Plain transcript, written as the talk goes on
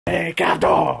Hey,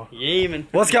 Captain! Yeah, man.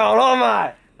 What's going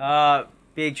on, mate?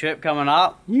 Big trip coming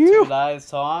up. Yeah. 2 days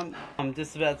time. I'm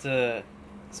just about to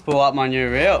spool up my new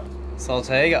reel,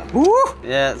 Saltiga. Woo!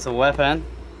 Yeah, it's a weapon.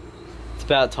 It's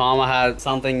about time I had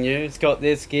something new. It's got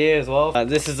this gear as well.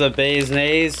 This is a bee's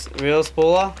knees reel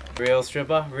spooler, reel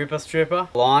stripper, ripper stripper,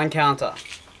 line counter.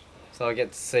 So I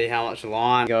get to see how much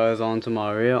line goes onto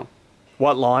my reel.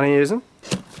 What line are you using?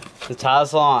 The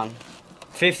Tasline,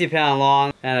 50-pound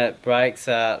line, and it breaks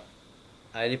at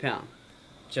 80-pound.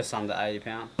 Just under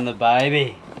 80-pound. And the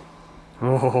baby.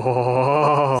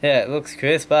 Oh. Yeah, it looks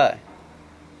crisp, eh?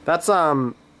 That's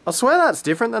I swear that's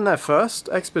different than their first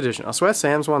expedition. I swear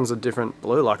Sam's one's a different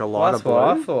blue, like a lighter That's blue. what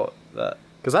I thought. But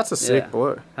because that's a sick yeah,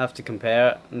 blue. have to compare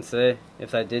it and see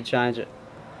if they did change it.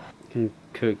 Can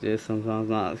cook this sometimes.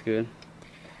 No, that's good.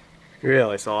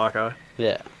 Really psycho.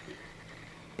 Yeah.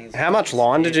 How much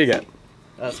line did you get?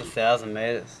 That's 1,000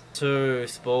 meters. 2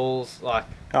 spools, like.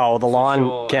 Oh, the line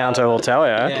sure, counter will tell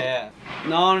you. Yeah.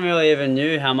 No one really even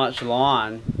knew how much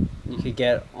line you could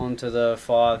get onto the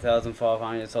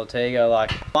 5500 Saltiga.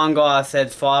 Like, one guy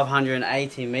said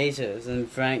 580 meters, and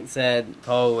Frank said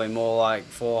probably more like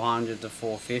 400 to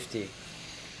 450.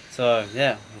 So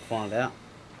yeah, we'll find out.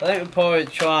 I think we'll probably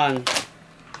try and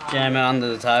jam it under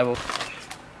the table.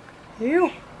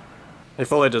 Ew. He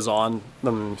fully designed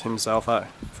them himself, eh?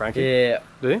 Frankie? Yeah.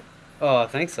 Did he? Oh, I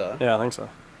think so. Yeah, I think so.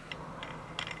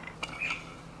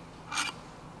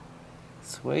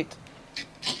 Sweet.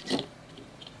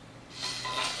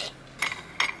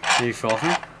 Are you frothing?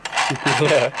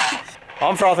 Yeah.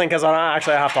 I'm frothing because I don't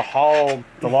actually have to hold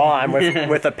the line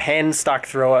with a pen stuck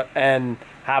through it and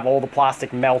have all the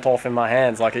plastic melt off in my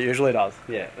hands like it usually does.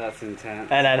 Yeah, that's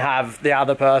intense. And then have the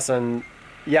other person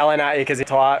yelling at you because you're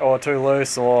tight or too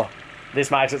loose, or this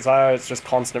makes it so it's just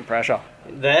constant pressure.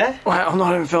 There? Wait, I'm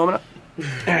not even filming it.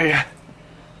 There you go.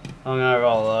 I'm gonna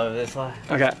roll over this way.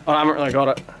 Okay, I haven't really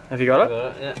got it. Have you got it?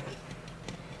 Got it, yeah.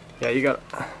 Yeah, you got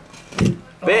it.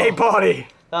 Big body!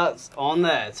 That's on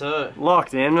there too.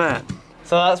 Locked in, man.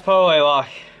 So that's probably like,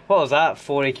 what was that,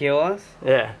 40 kilos?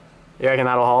 Yeah. You reckon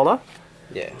that'll hold her?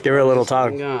 Yeah. Give her a little I'm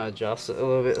tug. gonna adjust it a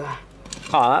little bit there.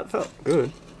 Oh, that felt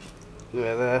good.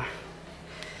 Yeah, there.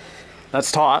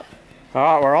 That's tight.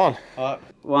 Alright, we're on. Alright.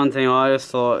 One thing I just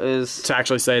thought is To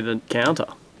actually see the counter.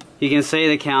 you can see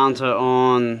the counter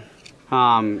on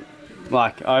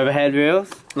like overhead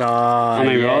reels. Oh,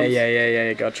 rods.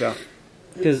 yeah, gotcha.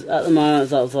 Because at the moment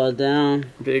it's upside down.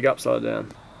 Big upside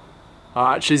down.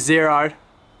 Alright, she's zeroed.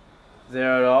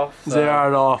 Zeroed off. So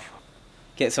Zeroed off.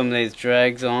 get some of these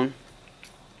drags on.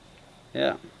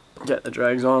 Yeah. Get the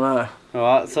drags on her.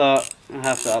 Alright, so I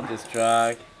have to up this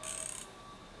drag.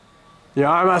 You're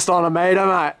almost on a meter,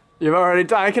 mate. You've already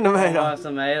taken a meter. Almost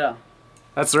a meter.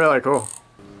 That's really cool.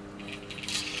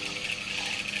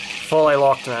 Fully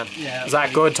locked, man. Yeah. Is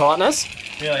that good tightness?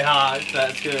 Really hard, but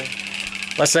it's good.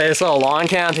 Let's see this little line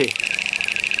county.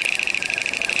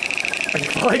 You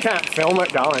probably can't film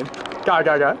it going. Go,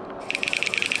 go, go.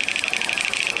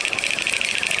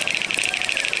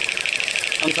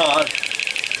 I'm tired.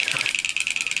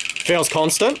 Feels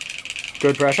constant.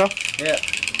 Good pressure. Yeah.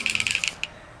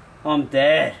 I'm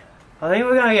dead. I think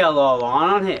we're gonna get a lot of line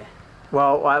on here.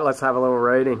 Well, wait, let's have a little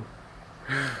reading.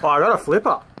 Oh, I got a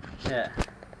flipper. Yeah.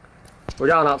 We're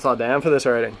going upside down for this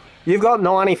reading. You've got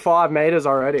 95 meters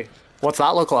already. What's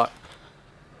that look like?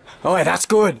 Oh, yeah, that's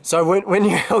good. So when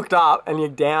you're hooked up and you're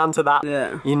down to that,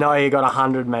 Yeah. you know you got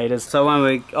 100 meters. So when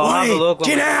we, I'll have a look. When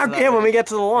get out! Yeah, when we get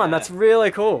to the line, that's really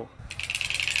cool.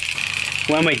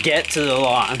 When we get to the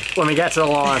line. When we get to the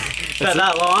line. But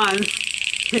that line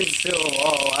is still a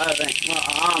while away. I think my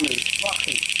arm is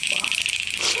fucking fucked.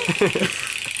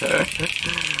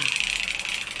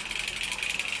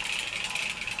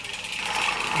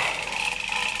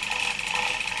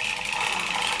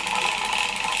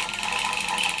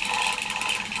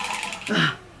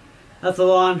 That's the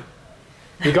line.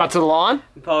 You got to the line?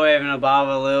 Probably even above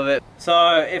a little bit.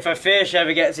 So if a fish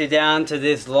ever gets you down to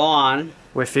this line,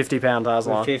 With 50-pound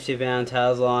Tasline. 50-pound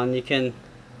Tasline, you can.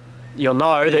 You'll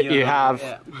know that you have.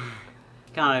 Yeah.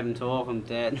 Can't even talk. I'm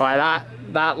dead. Right,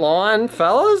 that line,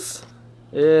 fellas,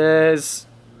 is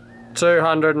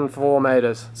 204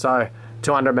 meters. So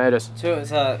 200 meters. So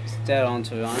it's dead on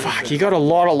 200. Fuck, you got a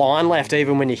lot of line left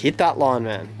even when you hit that line,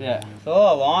 man. Yeah, there's a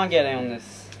lot of line getting on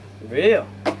this reel.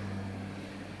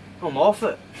 I'm off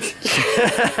it.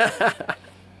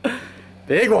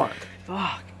 Big one.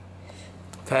 Fuck.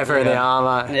 Pepper in the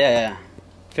arm, mate. Yeah.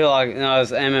 Feel like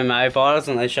those MMA fighters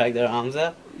when they shake their arms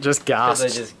out. Just Because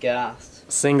gassed. they just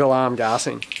gassed. Single arm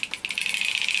gassing.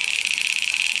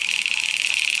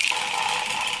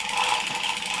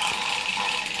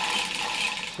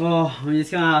 Oh, I'm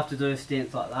just gonna have to do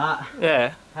stints like that.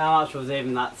 Yeah. How much was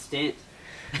even that stint?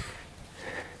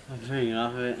 I'm bringing it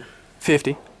up a bit.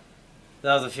 50.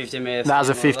 That was a 50 metre stint. That was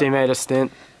a 50 metre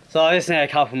stint. So I just need a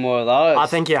couple more of those. I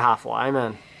think you're halfway,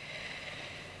 man.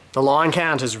 The line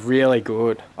count is really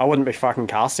good. I wouldn't be fucking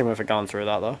casting with it going through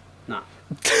that though. No.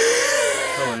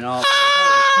 Probably not.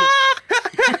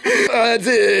 That's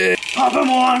it. Pump him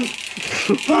on!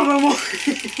 Pump him on!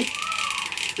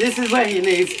 This is where you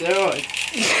need steroids.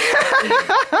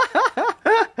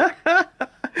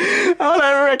 I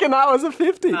don't reckon that was a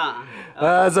 50. Nah.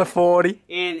 That's a 40.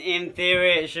 In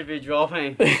theory, it should be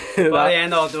dropping. By the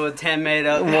end, I'll do a 10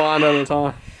 metre. One at a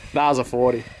time. That was a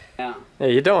 40. Yeah. Yeah,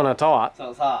 you're doing it tight.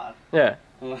 So it's hard. Yeah.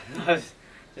 I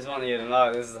just wanted you to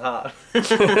know this is hard.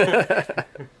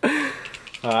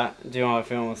 Alright, do you want to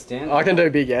film a stint? I can do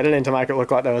big editing to make it look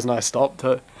like there was no stop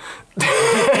too.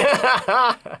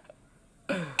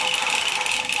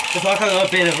 If I got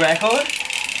a bit of record,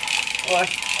 like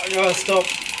I gotta stop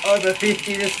over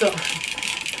 50 to stop.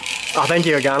 I think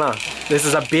you're gonna. This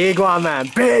is a big one, man.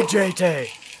 Big GT.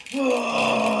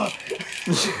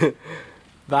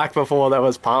 Back before there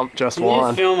was pump, just Can one.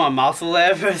 you film my muscle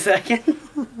there for a second?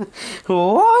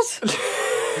 What?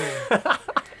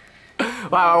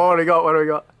 Wow, what do we got? What do we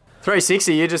got?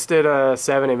 360, you just did a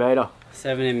 70 metre.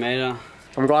 70 metre.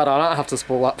 I'm glad I don't have to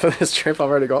spool up for this trip, I've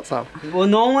already got some. Well,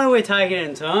 normally we take it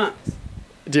in turns.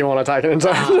 Do you want to take it in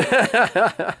turns?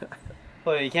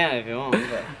 Well, you can if you want,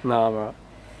 but... No, I'm alright.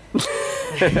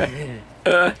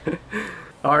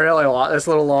 I really like this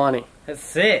little liney. It's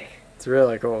sick. It's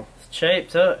really cool. It's cheap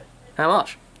too. How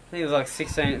much? I think it was like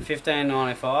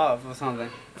 $15.95 or something.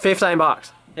 15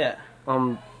 bucks. Yeah.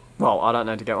 Well, I don't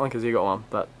need to get one because you got one,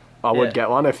 but I would get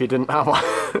one if you didn't have one.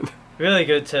 Really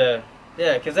good to...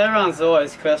 Yeah, because everyone's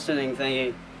always questioning,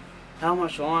 thinking, how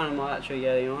much line am I actually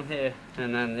getting on here?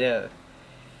 And then, yeah,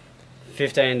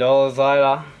 $15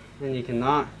 later, and you can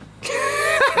know.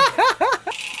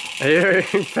 Are you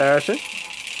perishing?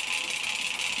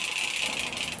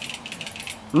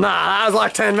 Nah, that was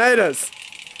like 10 metres.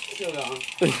 Still going.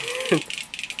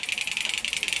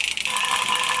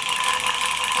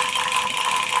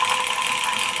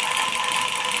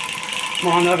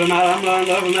 Mind over matter, mind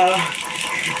over matter.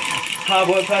 Hard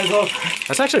work pays off.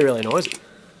 That's actually really noisy.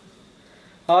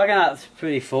 I reckon that's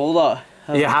pretty full though.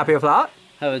 Are you happy with that?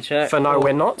 Have a check. For no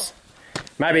wind knots?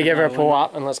 Maybe give her a pull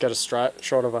up and let's get a straight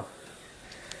shot of her.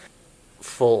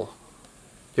 Full.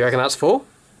 You reckon that's full?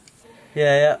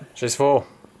 Yeah, yeah. She's full.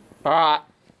 Alright,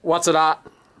 what's it at?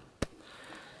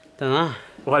 Dunno.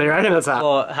 What do you reckon it's at?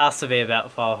 Well, it has to be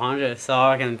about 500, so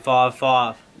I reckon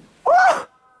 5.5.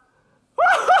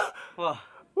 What?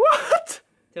 What?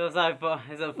 Is it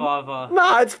 5.5?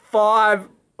 No, it's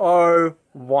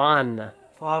 501.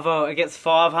 5.0, it gets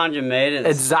 500 metres.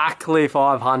 Exactly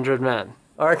 500, man.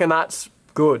 I reckon that's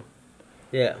good.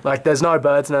 Yeah. Like, there's no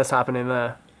bird's nest happening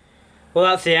there. Well,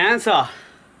 that's the answer.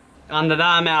 Under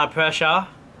that amount of pressure,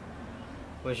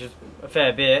 which is a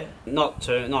fair bit, not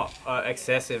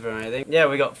excessive or anything. Yeah,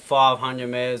 we got 500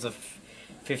 metres of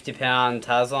 50-pound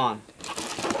Tasline.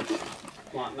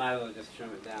 Maybe we'll just trim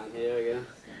it down here again.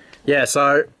 Yeah,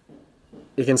 so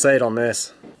you can see it on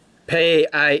this.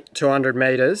 P8 200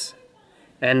 metres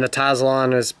and the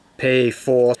Tasline is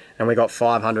P4 and we got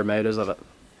 500 metres of it.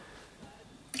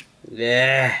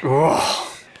 Yeah.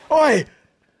 Oh. Oi!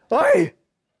 Oi!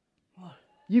 What?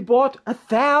 You bought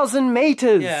 1,000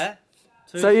 metres! Yeah.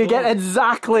 So you get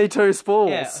exactly 2 spools.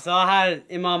 Yeah, so I had,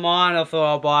 in my mind, I thought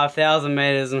I'll buy 1,000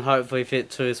 metres and hopefully fit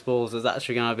 2 spools. It's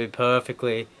actually going to be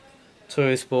perfectly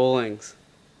 2 spoolings.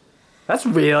 That's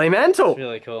really mental. It's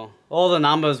really cool. All the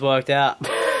numbers worked out.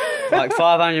 Like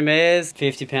 500 metres,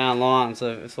 50-pound line,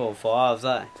 so it's all 5s,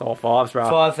 eh? It's all 5s, bro.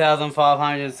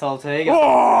 5,500 Saltiga.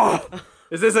 Oh!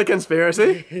 Is this a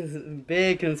conspiracy? It's a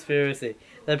big conspiracy.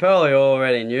 They probably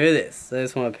already knew this. They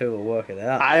just wanted people to work it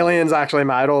out. Aliens actually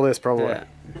made all this, probably.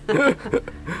 Yeah.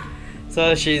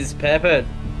 So she's peppered.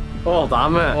 All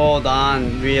done, man. All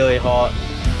done, really hot.